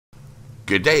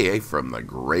Good day, from the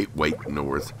Great White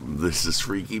North. This is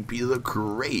Freaky P, the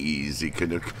Crazy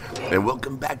Canuck, and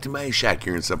welcome back to my shack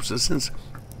here in Subsistence.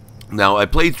 Now, I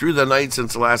played through the night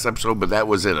since the last episode, but that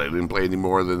was it. I didn't play any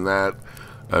more than that.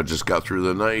 I just got through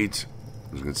the night.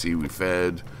 As you can see, we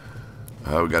fed.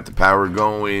 We got the power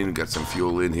going. Got some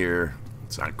fuel in here.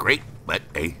 It's not great, but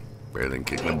hey, better than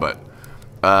kicking the butt.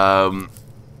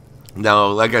 Now,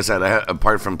 like I said,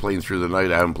 apart from playing through the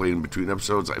night, I haven't played in between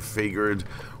episodes. I figured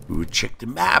we would check the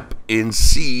map and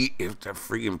see if the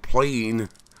freaking plane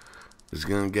is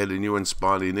going to get a new one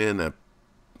spawning in at,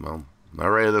 well, not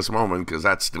right at this moment, because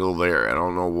that's still there. I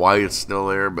don't know why it's still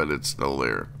there, but it's still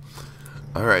there.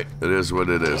 Alright, it is what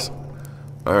it is.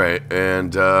 Alright,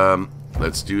 and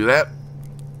let's do that.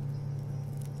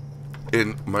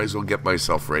 And might as well get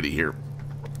myself ready here,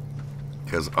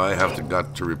 because I have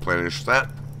got to replenish that.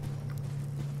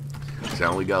 So I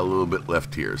only got a little bit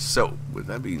left here. So, with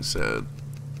that being said,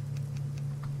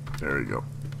 there we go.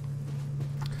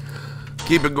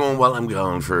 Keep it going while I'm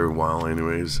gone for a while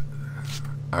anyways.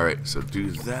 Alright, so do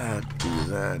that, do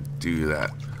that, do that.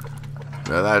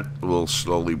 Now that will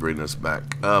slowly bring us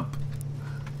back up.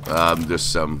 There's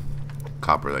some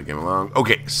copper that came along.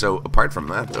 Okay, so apart from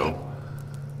that though,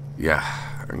 yeah,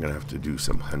 I'm gonna have to do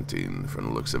some hunting from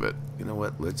the looks of it. You know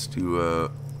what, let's do,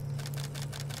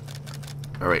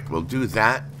 alright, we'll do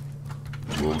that.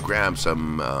 We'll grab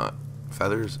some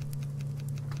feathers.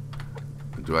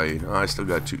 Do I? Oh, I still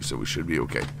got 2, so we should be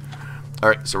okay.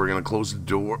 Alright, so we're gonna close the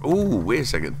door. Oh, wait a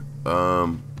second.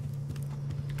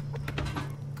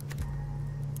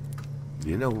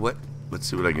 You know what? Let's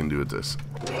see what I can do with this.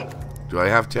 Do I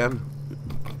have 10?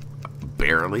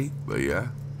 Barely, but yeah.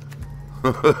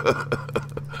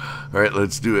 Alright,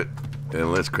 let's do it.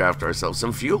 And let's craft ourselves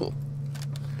some fuel.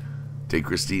 Take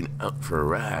Christine out for a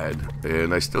ride.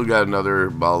 And I still got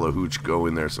another ball of hooch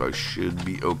going there, so I should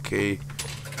be okay.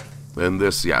 And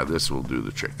this, yeah, this will do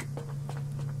the trick.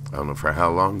 I don't know for how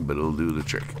long, but it'll do the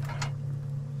trick.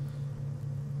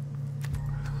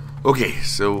 Okay,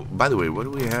 so, by the way, what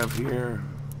do we have here?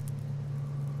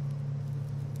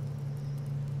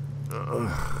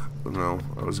 No,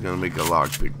 I was going to make a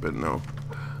lockpick, but no.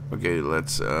 Okay,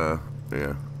 let's, yeah.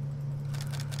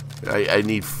 I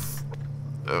need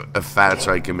a fat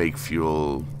so I can make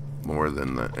fuel more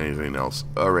than anything else.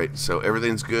 Alright, so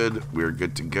everything's good. We're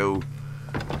good to go.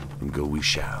 And go we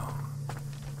shall.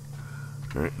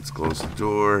 Alright, let's close the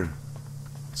door.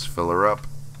 Let's fill her up.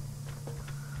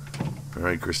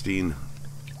 Alright, Christine.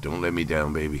 Don't let me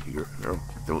down, baby. No,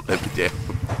 don't let me down.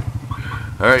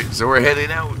 Alright, so we're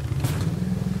heading out.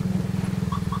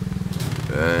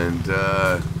 And,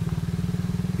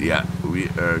 yeah, we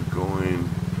are going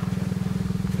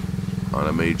on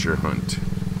a major hunt.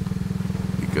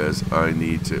 Because I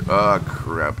need to... Oh,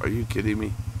 crap. Are you kidding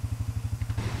me?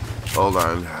 Hold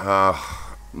on.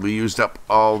 We used up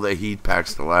all the heat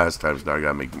packs the last time, so now I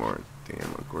gotta make more.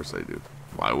 Damn, of course I do.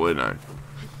 Why wouldn't I?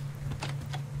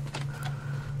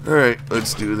 Alright,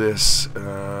 let's do this.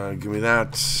 Give me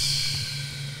that.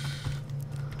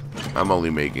 I'm only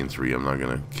making 3. I'm not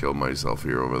gonna kill myself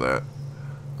here over that.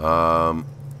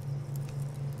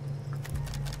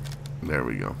 There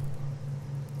we go.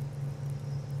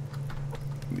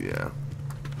 Yeah.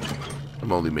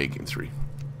 I'm only making 3.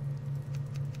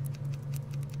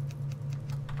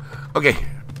 Okay,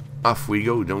 off we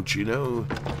go, don't you know?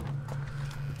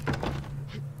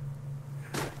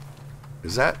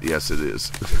 Is that? Yes, it is.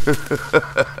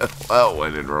 Well,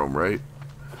 when in Rome, right?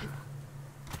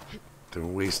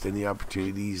 Don't waste any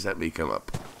opportunities that may come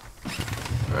up.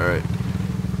 Alright.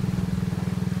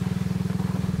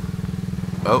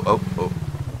 Oh.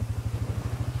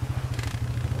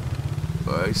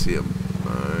 I see him.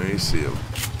 I see him.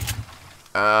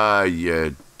 Ah,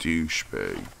 yeah,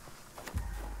 douchebag.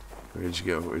 Where'd you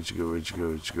go? Where'd you go? Where'd you go?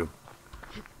 Where'd you go?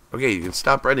 Okay, you can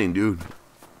stop running, dude.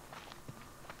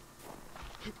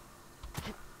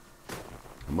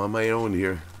 I'm on my own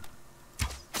here.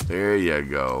 There you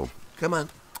go. Come on.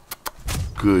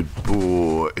 Good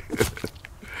boy.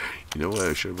 You know what?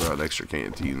 I should have brought an extra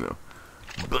canteen, though.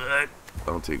 But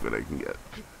I'll take what I can get.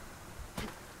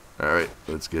 Alright,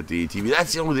 let's get the ATV.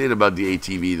 That's the only thing about the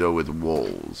ATV, though, with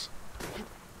wolves.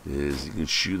 Is you can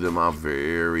shoot them off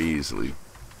very easily.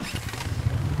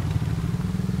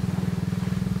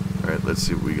 Alright, let's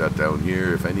see what we got down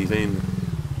here, if anything.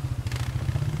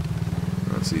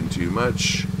 Not seeing too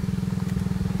much.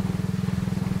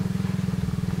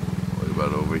 What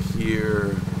about over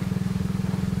here?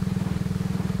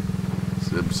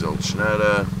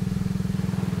 Subsistence.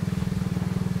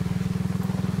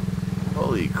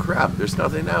 Holy crap, there's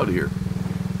nothing out here.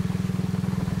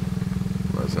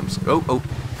 Oh,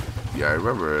 Yeah, I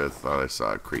remember I thought I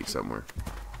saw a crate somewhere.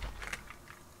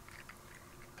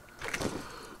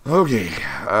 Okay,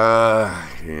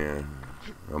 yeah.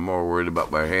 I'm more worried about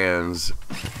my hands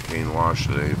being washed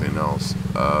than anything else.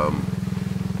 Because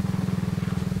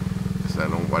I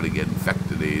don't want to get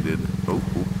infected. Oh,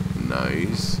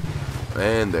 nice.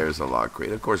 And there's a lock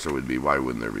crate. Of course there would be. Why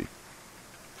wouldn't there be?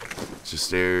 It's just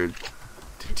there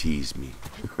to tease me.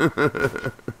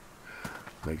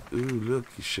 Like, ooh, look,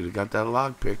 you should have got that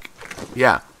lockpick.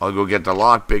 Yeah, I'll go get the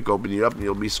lockpick, open you up, and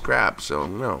you'll be scrapped. So,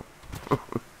 no.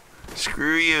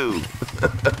 Screw you.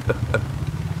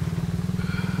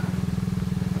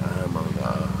 I'm on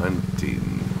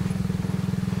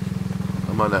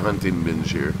a hunting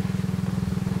binge here.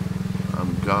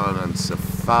 I'm gone on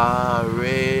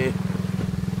safari.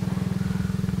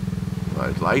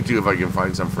 I'd like to if I can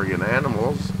find some friggin'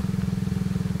 animals.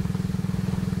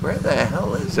 Where the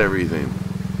hell is everything?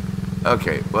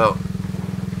 Okay, well,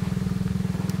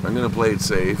 I'm gonna play it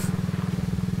safe.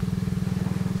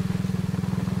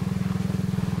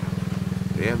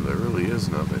 Damn, there really is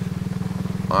nothing.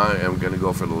 I am gonna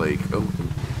go for the lake. Oh,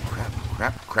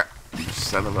 crap. You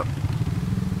son of a...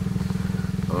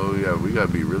 Oh, yeah, we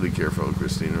gotta be really careful,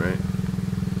 Christine, right?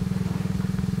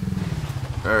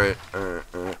 Alright, ooh,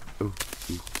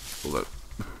 hold up.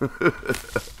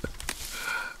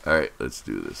 Alright, let's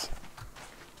do this.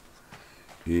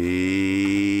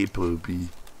 Hey, puppy.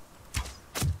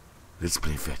 Let's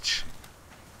play fetch.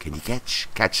 Can you catch?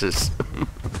 Catch this.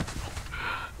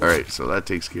 Alright, so that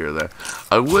takes care of that.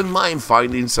 I wouldn't mind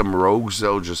finding some rogues,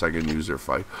 though, just so I can use their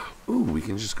fire. Ooh, we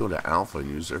can just go to Alpha and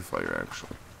use their fire,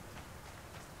 actually.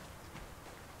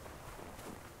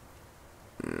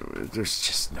 There's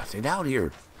just nothing out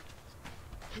here.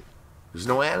 There's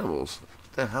no animals.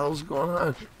 What the hell's going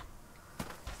on?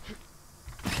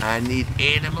 I need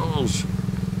animals.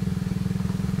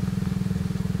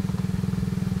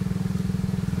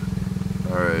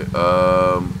 Alright,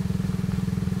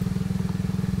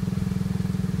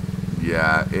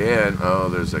 yeah, and, oh,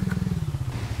 there's a...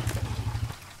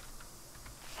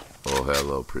 Oh,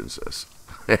 hello, princess.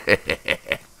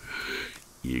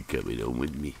 You're coming home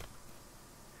with me.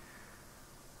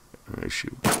 I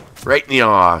shoot. Right in the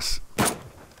ass.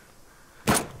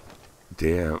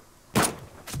 Damn.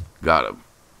 Got him.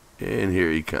 And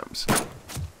here he comes.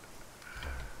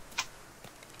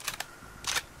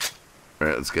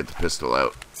 Alright, let's get the pistol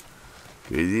out.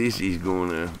 Okay, this is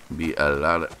going to be a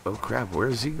lot of... Oh, crap. Where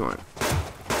is he going?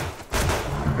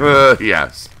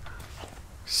 Yes.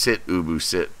 Sit, Ubu,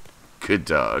 sit. Good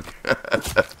dog.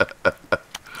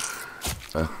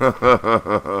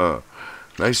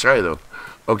 Nice try, though.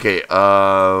 Okay,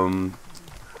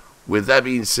 with that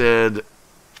being said,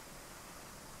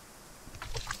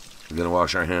 we're going to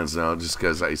wash our hands now just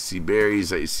because I see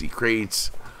berries, I see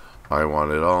crates. I want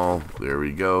it all. There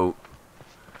we go.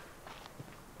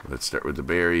 Let's start with the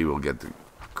berry. We'll get the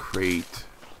crate.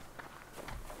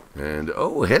 And,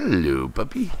 oh, hello,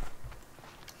 puppy.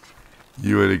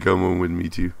 You want to come home with me,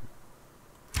 too?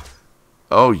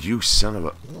 Oh, you son of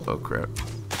a... Oh, crap.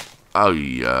 Oh,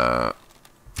 yeah.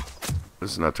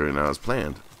 This is not turning out as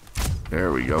planned.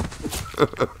 There we go.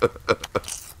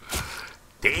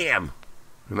 Damn.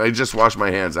 And I just washed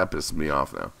my hands. That pisses me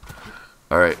off now.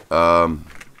 Alright, I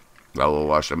will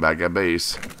wash them back at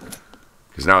base.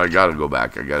 Because now I gotta go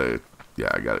back. I gotta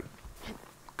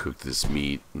cook this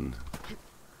meat. And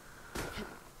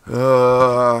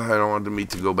I don't want the meat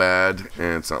to go bad.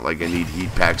 And it's not like I need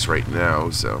heat packs right now,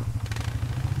 so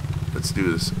let's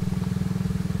do this.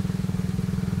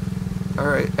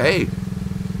 Alright, hey.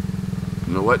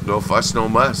 You know what? No fuss, no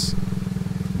muss.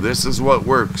 This is what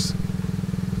works.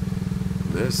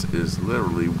 This is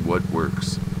literally what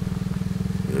works.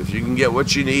 If you can get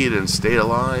what you need and stay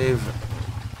alive,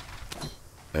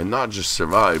 and not just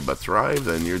survive, but thrive,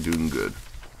 then you're doing good.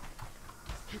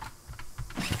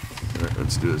 Alright,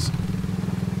 let's do this.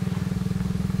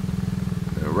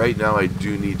 Now, right now, I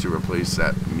do need to replace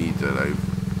that meat that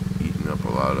I've eaten up a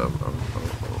lot of.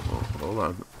 Hold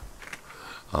on.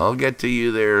 I'll get to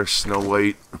you there, Snow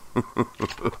White.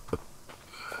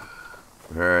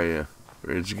 Where are you?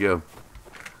 Where'd you go?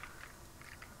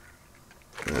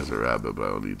 There's a rabbit, but I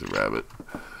don't need the rabbit.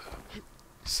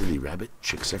 Silly rabbit,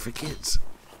 tricks are for kids.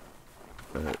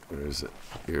 Alright, where is it?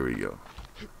 Here we go.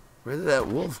 Where did that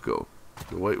wolf go?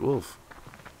 The white wolf.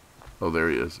 Oh, there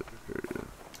he is. There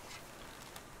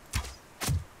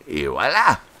he is. Et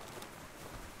voila!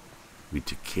 We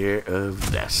took care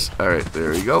of this. Alright,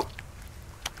 there we go.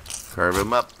 Carve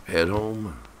him up. Head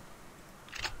home.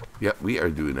 Yep, we are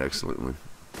doing excellently.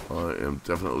 I am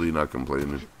definitely not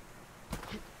complaining.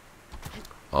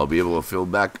 I'll be able to fill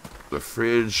back the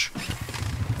fridge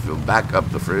fill back up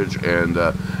the fridge, and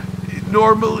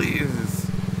normally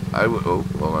I would. Oh,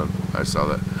 hold on, I saw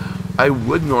that. I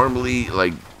would normally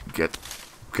like get,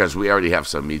 because we already have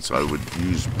some meat, so I would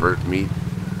use burnt meat.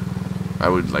 I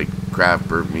would like craft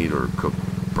burnt meat or cook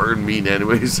burnt meat,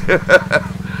 anyways.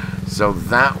 So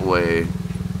that way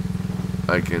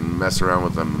I can mess around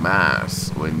with the mass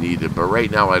when needed. But right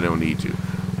now I don't need to.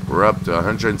 We're up to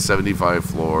 175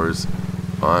 floors.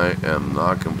 I am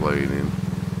not complaining.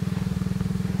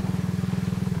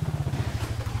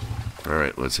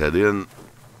 Alright, let's head in.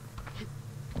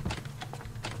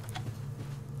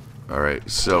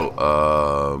 Alright, so,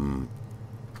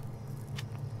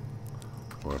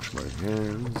 wash my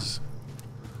hands.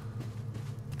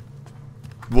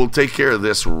 We'll take care of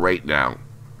this right now.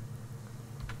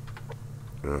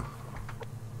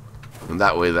 And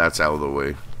that way, that's out of the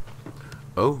way.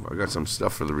 Oh, I got some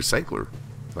stuff for the recycler.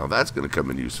 Now that's going to come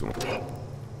in useful.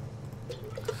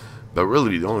 But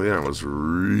really, the only thing I was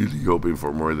really hoping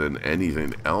for more than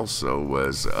anything else, though,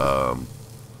 was the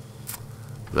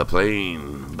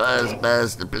plane. Buzz,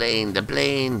 buzz, the plane, the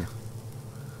plane.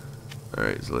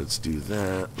 Alright, so let's do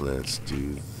that. Let's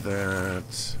do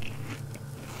that.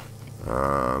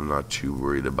 I'm not too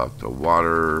worried about the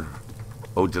water.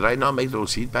 Oh, did I not make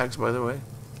those heat packs, by the way?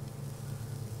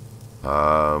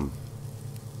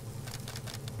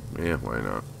 Yeah, why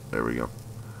not? There we go.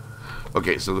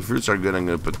 Okay, so the fruits are good. I'm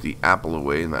going to put the apple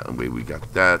away, and that way we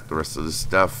got that. The rest of the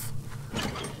stuff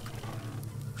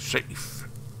safe.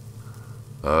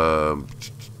 You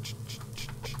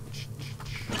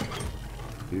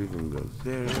can go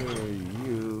there.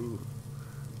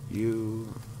 You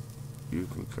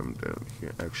can come down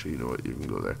here. Actually, you know what? You can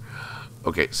go there.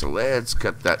 Okay, so let's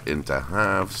cut that into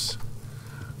halves.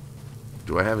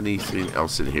 Do I have anything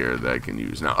else in here that I can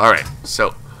use now? Alright,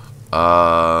 so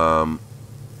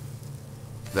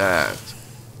that,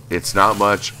 it's not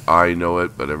much, I know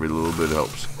it, but every little bit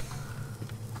helps.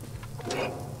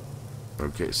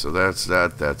 Okay, so that's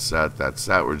that, that's that, that's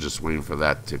that. We're just waiting for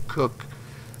that to cook,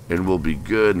 and we'll be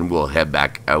good, and we'll head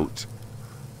back out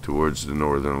towards the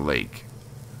northern lake.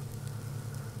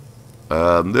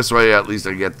 This way, at least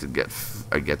I get to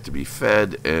be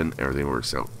fed, and everything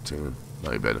works out to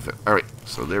my benefit. All right,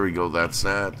 so there we go. That's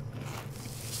that.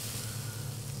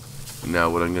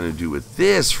 Now, what I'm going to do with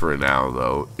this for now,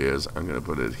 though, is I'm going to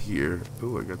put it here.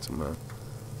 Oh, I got some.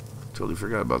 Totally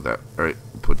forgot about that. All right,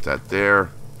 put that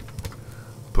there.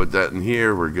 Put that in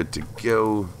here. We're good to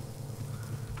go.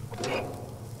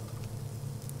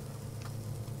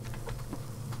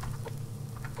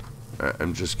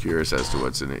 I'm just curious as to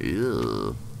what's in it.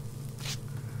 Ew.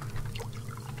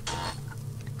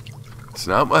 It's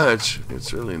not much.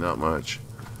 It's really not much.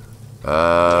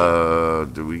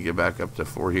 Do we get back up to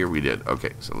 4 here? We did.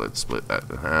 Okay, so let's split that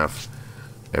in half.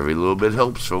 Every little bit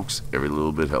helps, folks. Every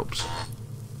little bit helps.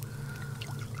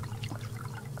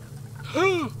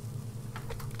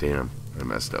 Damn, I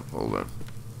messed up. Hold on.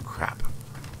 Crap.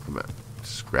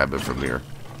 Just grab it from here.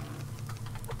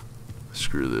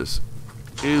 Screw this.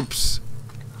 Oops.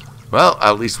 Well,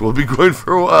 at least we'll be going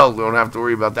for a while. Don't have to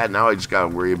worry about that. Now I just gotta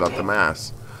worry about the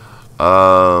mass.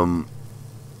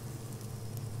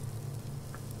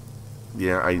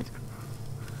 Yeah,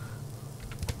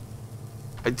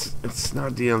 it's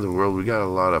not the end of the world. We got a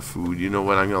lot of food. You know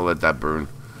what? I'm gonna let that burn.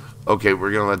 Okay,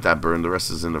 we're gonna let that burn. The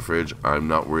rest is in the fridge. I'm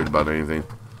not worried about anything.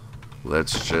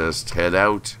 Let's just head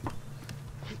out.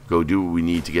 Go do what we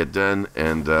need to get done,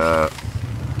 and yeah,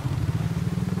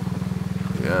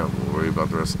 we'll worry about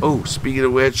the rest. Oh, speaking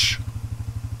of which,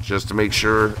 just to make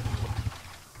sure,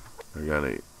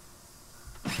 I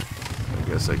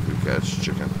guess I could catch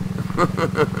chicken.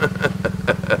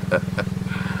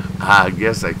 I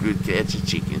guess I could catch a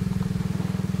chicken.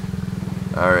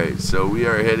 Alright, so we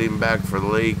are heading back for the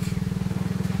lake.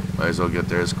 Might as well get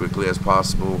there as quickly as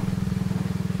possible.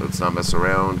 Let's not mess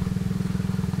around.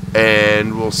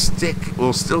 And we'll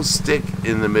still stick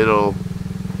in the middle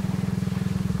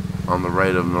on the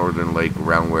right of Northern Lake,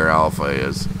 around where Alpha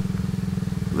is.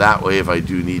 That way, if I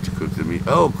do need to cook the meat.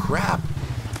 Oh, crap!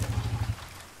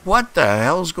 What the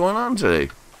hell's going on today?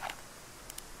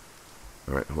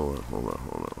 Alright, hold on.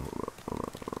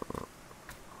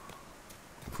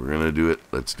 If we're gonna do it,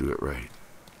 let's do it right.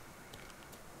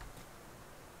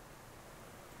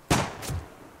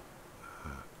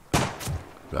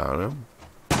 Got him.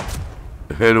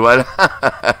 And what?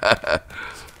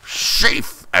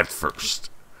 Safe at first.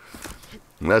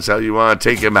 And that's how you want to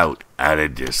take him out, at a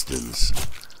distance,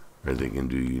 where they can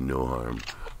do you no harm.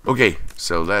 Okay,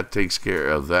 so that takes care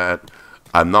of that.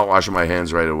 I'm not washing my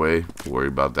hands right away. We'll worry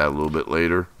about that a little bit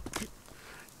later.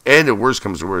 And if worst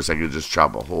comes to worst, I could just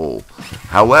chop a hole.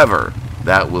 However,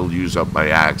 that will use up my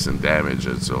axe and damage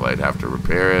it, so I'd have to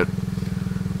repair it.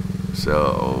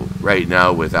 So right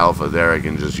now with Alpha there, I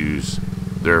can just use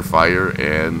their fire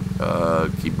and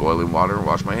keep boiling water and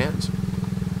wash my hands.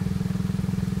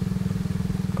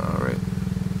 Alright.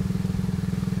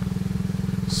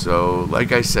 So,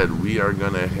 like I said, we are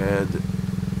going to head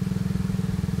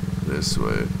this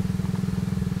way.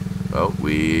 Oh,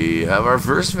 we have our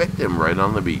first victim right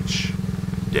on the beach.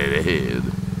 Dead ahead.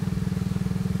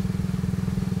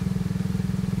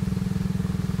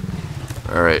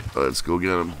 Alright, let's go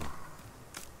get him.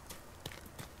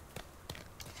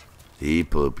 Hey,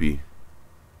 puppy.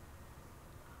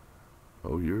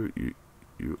 Oh, you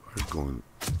are going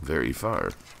very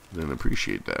far. Didn't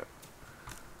appreciate that.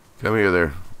 Come here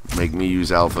there. Make me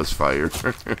use Alpha's fire.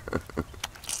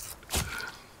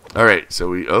 Alright, so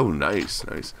we... Oh, nice,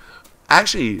 nice.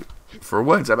 Actually, for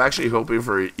once, I'm actually hoping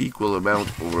for an equal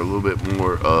amount or a little bit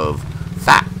more of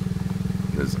fat.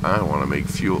 Because I want to make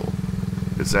fuel.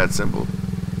 It's that simple.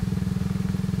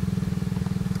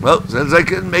 Well, since I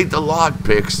couldn't make the log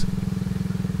picks,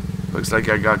 looks like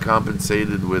I got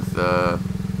compensated with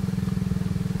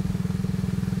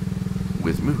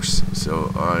moose.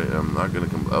 So I am not going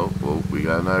to come... Oh, well, we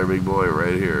got another big boy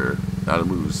right here. Not a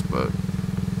moose, but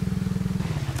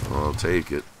I'll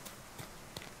take it.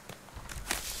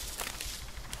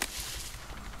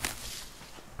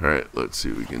 Alright, let's see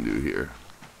what we can do here.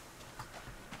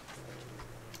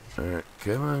 Alright,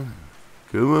 come on.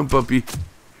 Come on, puppy.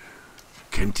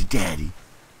 Come to Daddy.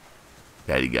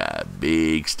 Daddy got a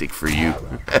big stick for you.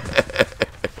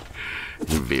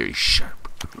 You're very sharp.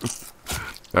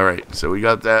 Alright, so we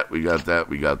got that, we got that,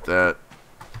 we got that.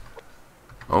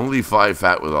 Only 5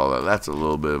 fat with all that. That's a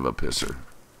little bit of a pisser.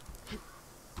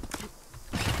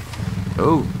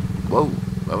 Oh, whoa,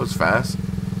 that was fast.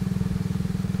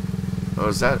 Oh,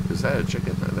 is that a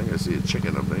chicken? I think I see a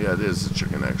chicken up there. Yeah, it is a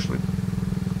chicken, actually.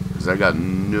 Because I got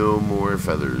no more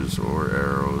feathers or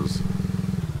arrows.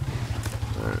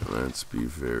 Alright, let's be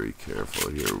very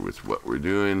careful here with what we're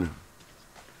doing.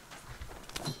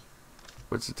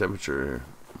 What's the temperature here?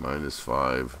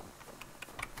 -5.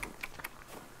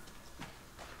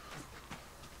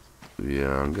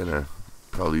 Yeah, I'm gonna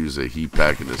probably use a heat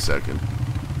pack in a second.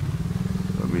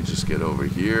 Let me just get over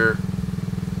here.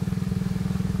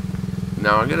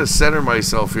 Now I'm gonna center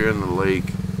myself here in the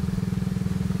lake.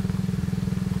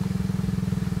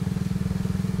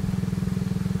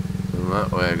 And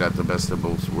that way I got the best of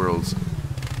both worlds.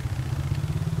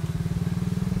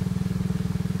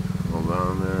 Hold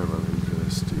on there, let me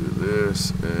just do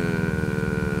this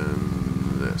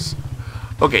and this.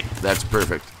 Okay, that's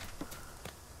perfect.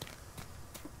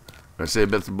 I say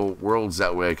best of both worlds,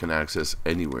 that way I can access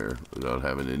anywhere without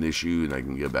having an issue, and I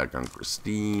can get back on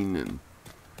Christine and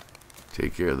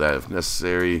take care of that if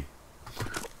necessary.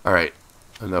 Alright,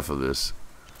 enough of this.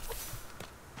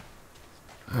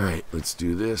 Alright, let's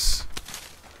do this.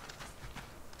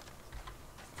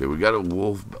 Okay, we got a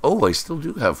wolf. Oh, I still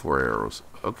do have 4 arrows.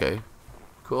 Okay,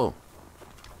 cool.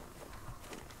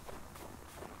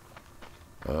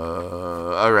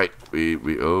 Alright,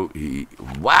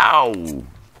 wow!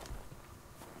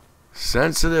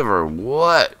 Sensitive or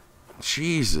what?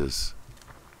 Jesus.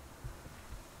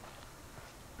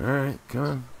 Alright, come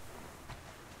on.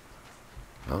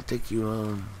 I'll take you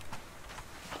on.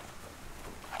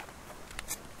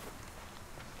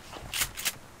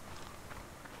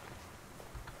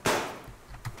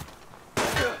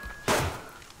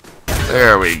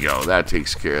 There we go. That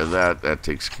takes care of that. That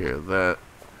takes care of that.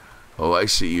 Oh, I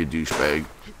see you, douchebag.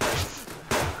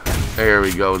 There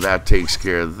we go. That takes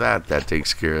care of that. That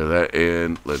takes care of that.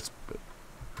 And let's...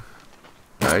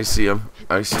 I see him.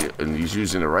 I see it. And he's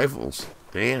using the rifles.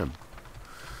 Damn.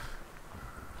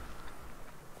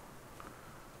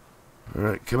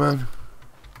 Alright, come on.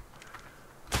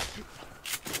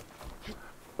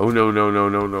 Oh, no, no, no,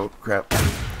 no, no. Crap.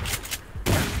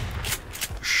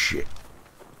 Shit.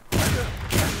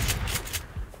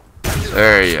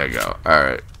 There you go.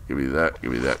 Alright. Give me that.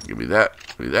 Give me that. Give me that.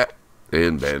 Give me that.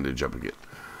 And bandage up again.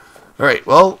 Alright,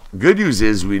 well, good news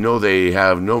is we know they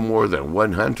have no more than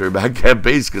 1 hunter back at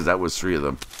base, because that was 3 of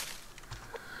them.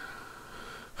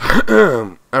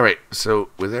 Alright, so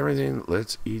with everything,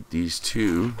 let's eat these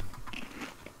 2.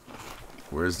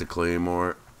 Where's the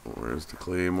claymore? Where's the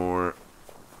claymore?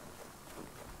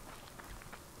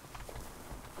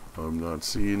 I'm not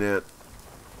seeing it.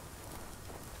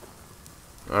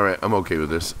 Alright, I'm okay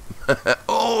with this.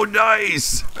 Oh,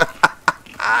 nice!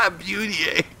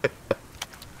 Beauty!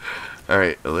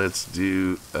 Alright, let's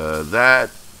do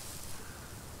that.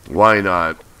 Why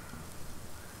not?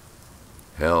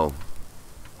 Hell.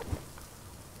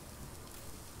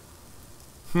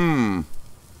 Hold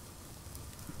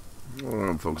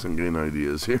on, folks, I'm getting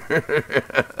ideas here.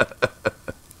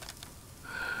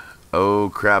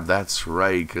 Oh, crap, that's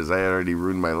right, because I already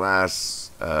ruined my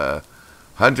last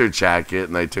hunter jacket,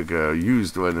 and I took a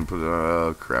used one and put it on.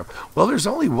 Oh, crap. Well, there's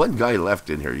only one guy left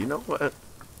in here. You know what?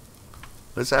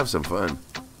 Let's have some fun.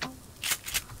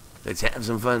 Let's have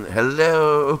some fun.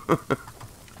 Hello.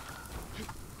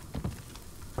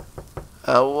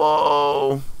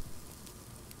 Hello.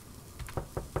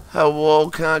 Hello,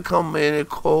 can I come in? It's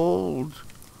cold.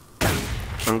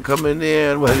 I'm coming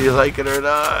in, whether you like it or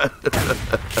not.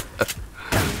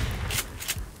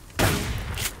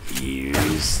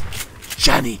 Here's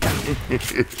Johnny.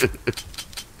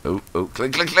 Oh,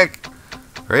 click, click, click.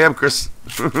 Hurry up, Chris.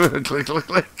 Click, click,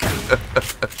 click.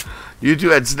 You two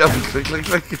had snuff. Click, click,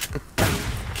 click.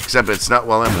 Except it's not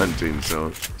while I'm hunting,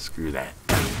 so screw that.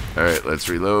 Alright, let's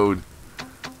reload.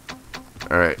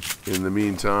 Alright, in the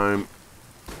meantime,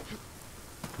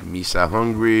 me so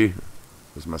hungry.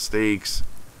 There's my steaks.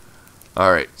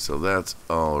 Alright, so that's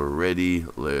all ready.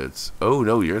 Let's... Oh,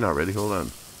 no, you're not ready. Hold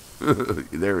on.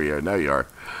 There we are. Now you are.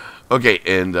 Okay,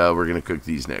 and we're going to cook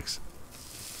these next.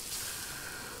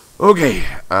 Okay.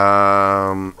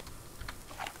 How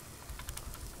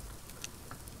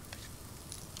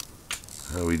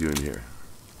are we doing here?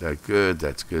 That good?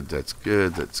 That's good. That's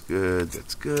good. That's good.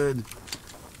 That's good.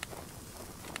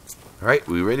 Alright,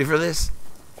 we ready for this?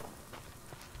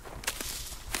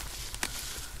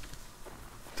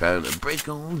 Time to break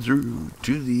on through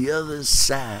to the other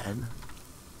side.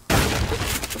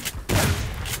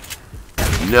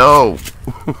 No.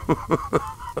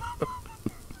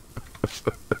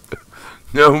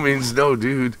 No means no,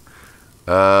 dude.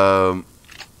 You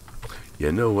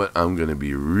know what? I'm gonna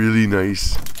be really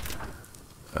nice.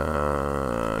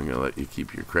 I'm gonna let you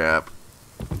keep your crap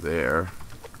there.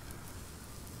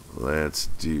 Let's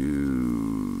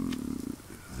do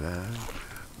that.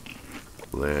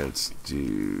 Let's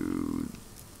do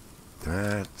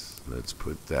that. Let's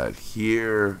put that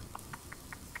here.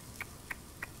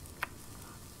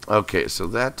 Okay, so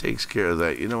that takes care of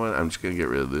that. You know what? I'm just going to get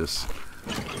rid of this.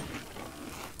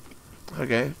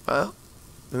 Okay, well,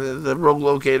 the rogue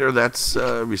locator, that's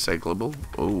recyclable.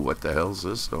 Oh, what the hell is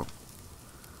this, though?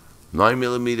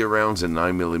 9mm rounds and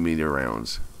 9mm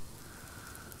rounds.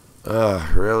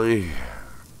 Really?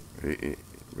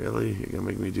 Really? You're going to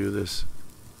make me do this?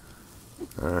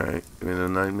 Alright, I mean, the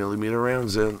 9mm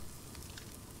rounds in.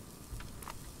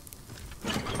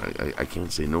 I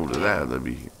can't say no to that. That'd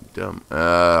be dumb.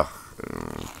 What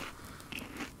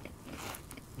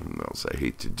else I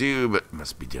hate to do, but it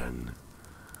must be done.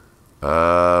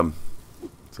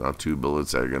 It's not 2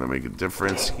 bullets that are going to make a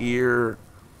difference here.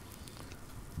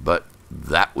 But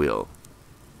that will.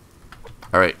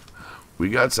 Alright, we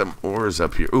got some ores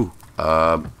up here. Ooh,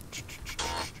 there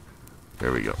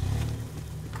we go.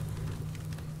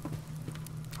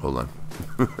 Hold on.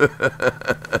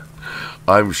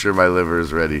 I'm sure my liver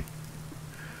is ready.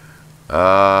 What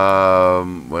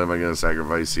am I going to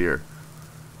sacrifice here?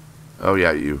 Oh,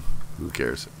 yeah, you. Who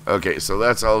cares? Okay, so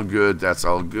that's all good. That's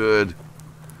all good.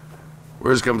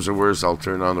 Worst comes to worst, I'll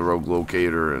turn on the rogue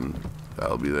locator and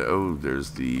that'll be the... Oh,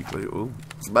 there's the... Oh.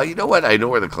 But you know what? I know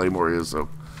where the claymore is, so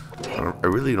I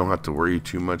really don't have to worry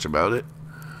too much about it.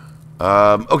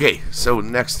 Okay, so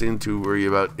next thing to worry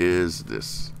about is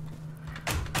this.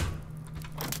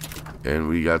 And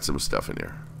we got some stuff in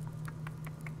here.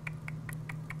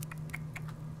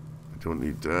 I don't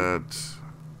need that.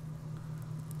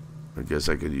 I guess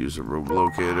I could use a rogue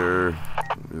locator.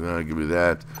 No, give me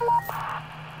that.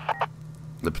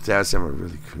 The potassium I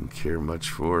really couldn't care much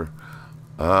for.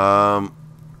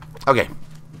 Okay.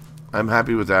 I'm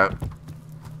happy with that.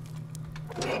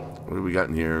 What do we got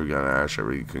in here? We got ash. I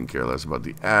really couldn't care less about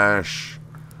the ash.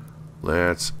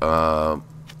 Let's, I'm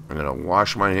gonna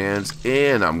wash my hands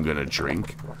and I'm gonna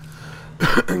drink.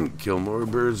 Kill more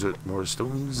birds with more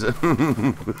stones.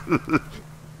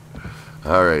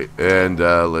 Alright, and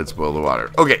let's boil the water.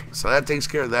 Okay, so that takes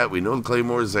care of that. We know the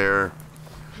claymore's there.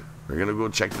 We're gonna go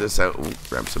check this out. Ooh,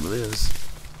 grab some of this.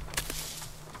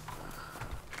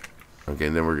 Okay,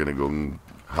 and then we're gonna go and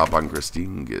hop on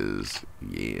Christine, because,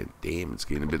 yeah, damn, it's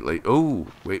getting a bit late. Oh,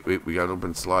 wait, we got an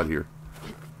open slot here.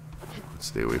 Let's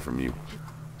stay away from you.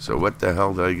 So what the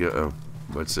hell did I get? Oh,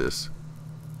 what's this?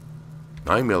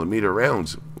 9mm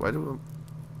rounds. Why do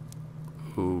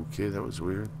I... Okay, that was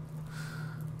weird.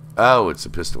 Oh, it's a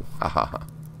pistol. Ha ha ha.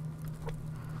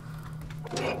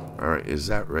 Alright, is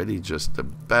that ready? Just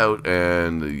about.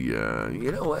 And,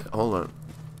 you know what? Hold on.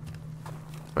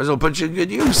 Might as well put you in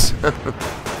good use.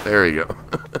 There you go.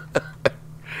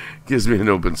 Gives me an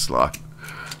open slot.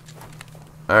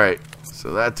 Alright,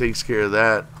 so that takes care of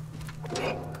that.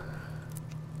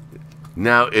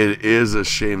 Now, it is a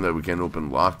shame that we can't open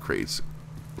lock crates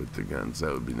with the guns.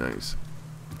 That would be nice.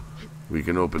 We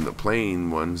can open the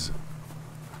plain ones.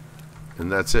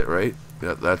 And that's it, right?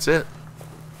 Yeah, that's it.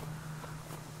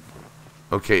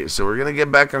 Okay, so we're going to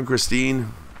get back on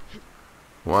Christine.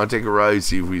 Want to take a ride,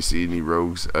 see if we see any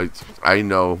rogues. I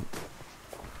know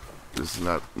this is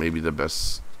not maybe the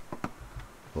best.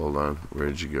 Hold on, where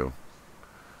did you go?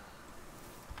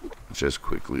 Just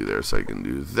quickly there, so I can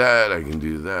do that, I can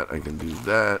do that, I can do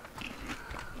that.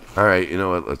 Alright, you know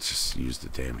what, let's just use the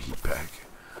damn heat pack.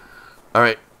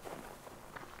 Alright.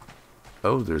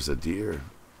 Oh, there's a deer.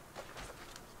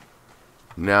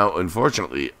 Now,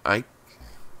 unfortunately, yeah,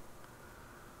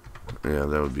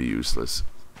 that would be useless.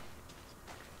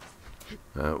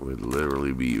 That would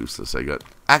literally be useless.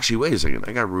 Actually, wait a second.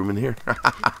 I got room in here.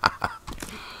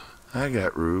 I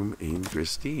got room in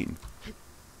Christine.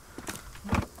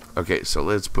 Okay, so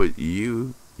let's put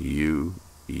you.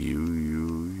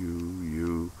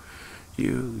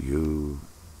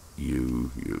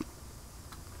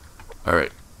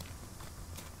 Alright.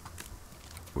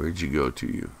 Where'd you go to,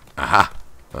 you? Aha!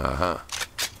 Aha.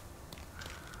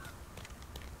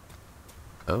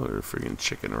 Oh, there's a friggin'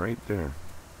 chicken right there.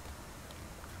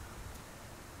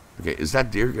 Okay, is that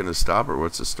deer gonna stop, or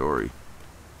what's the story?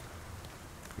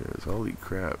 Yes, holy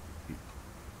crap.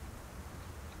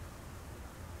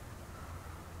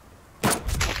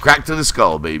 Crack to the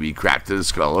skull, baby. Crack to the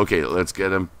skull. Okay, let's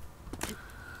get him.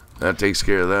 That takes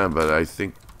care of that, but I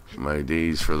think my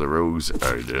days for the rogues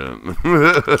are done.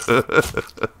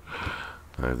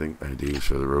 I think my days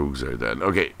for the rogues are done.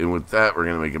 Okay, and with that, we're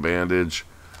going to make a bandage.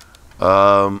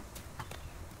 Okay,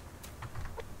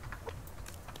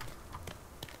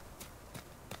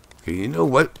 you know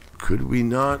what? Could we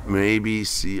not maybe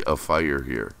see a fire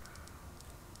here?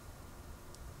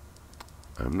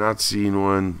 I'm not seeing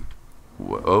one.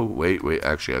 Oh, wait.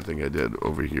 Actually, I think I did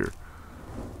over here.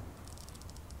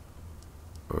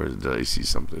 Or did I see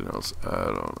something else? I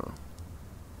don't know.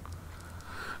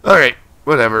 Alright,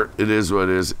 whatever. It is what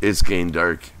it is. It's getting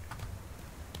dark.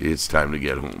 It's time to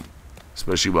get home.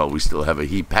 Especially while we still have a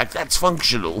heat pack that's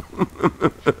functional.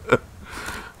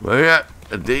 Well, yeah,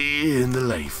 a day in the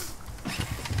life.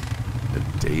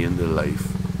 A day in the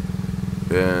life.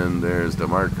 And there's the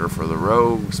marker for the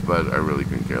rogues, but I really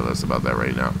couldn't care less about that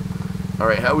right now.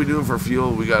 Alright, how we doing for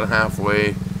fuel? We got halfway.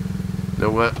 You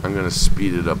know what? I'm going to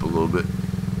speed it up a little bit.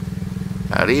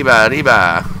 Arriba,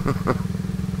 arriba.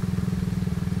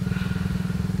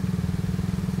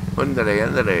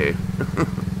 Andere.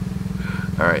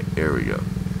 Alright, here we go.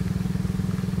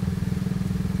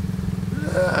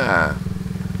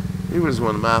 He was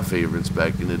one of my favorites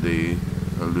back in the day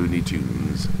on Looney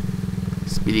Tunes.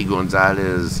 Speedy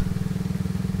Gonzales.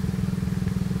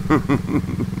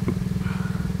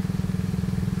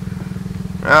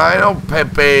 I know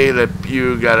Pepe Le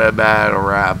Pew got a bad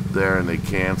rap there and they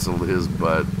canceled his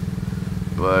butt.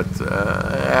 But,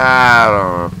 I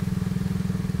don't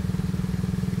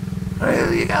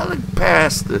know. You gotta look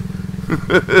past the,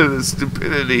 the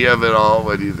stupidity of it all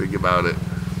when you think about it.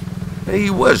 He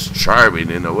was charming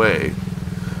in a way.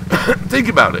 Think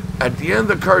about it. At the end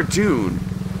of the cartoon,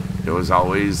 it was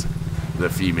always the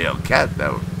female cat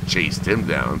that chased him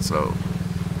down, so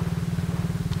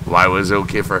why was it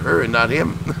okay for her and not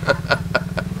him?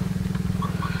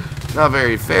 Not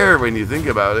very fair when you think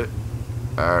about it.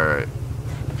 Alright.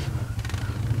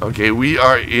 Okay, we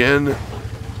are in.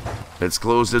 Let's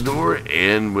close the door,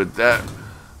 and with that,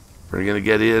 we're going to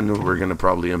get in. We're going to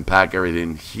probably unpack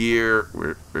everything here.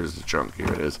 Where's the trunk?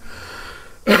 Here it is.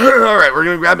 Alright, we're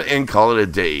going to grab it and call it a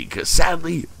day, because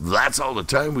sadly, that's all the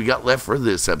time we got left for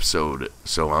this episode.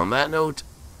 So on that note,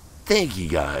 thank you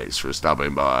guys for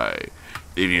stopping by.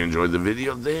 If you enjoyed the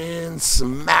video, then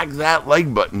smack that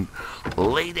like button,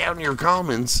 lay down your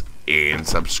comments, and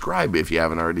subscribe if you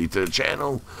haven't already to the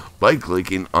channel by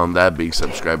clicking on that big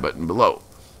subscribe button below.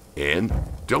 And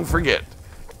don't forget,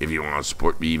 if you want to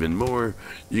support me even more,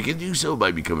 you can do so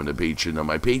by becoming a patron on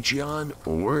my Patreon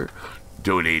or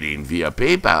donating via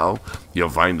PayPal. You'll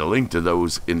find a link to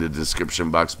those in the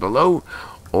description box below,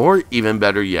 or even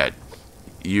better yet,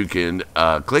 you can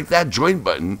click that join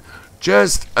button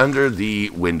just under the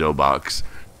window box.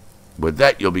 With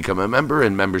that, you'll become a member,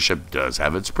 and membership does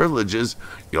have its privileges.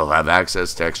 You'll have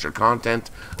access to extra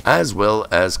content, as well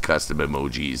as custom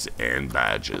emojis and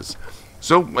badges.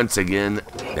 So, once again,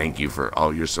 thank you for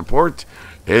all your support,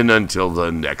 and until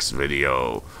the next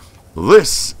video,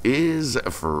 this is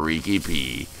Freaky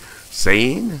P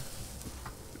saying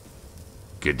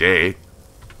good day.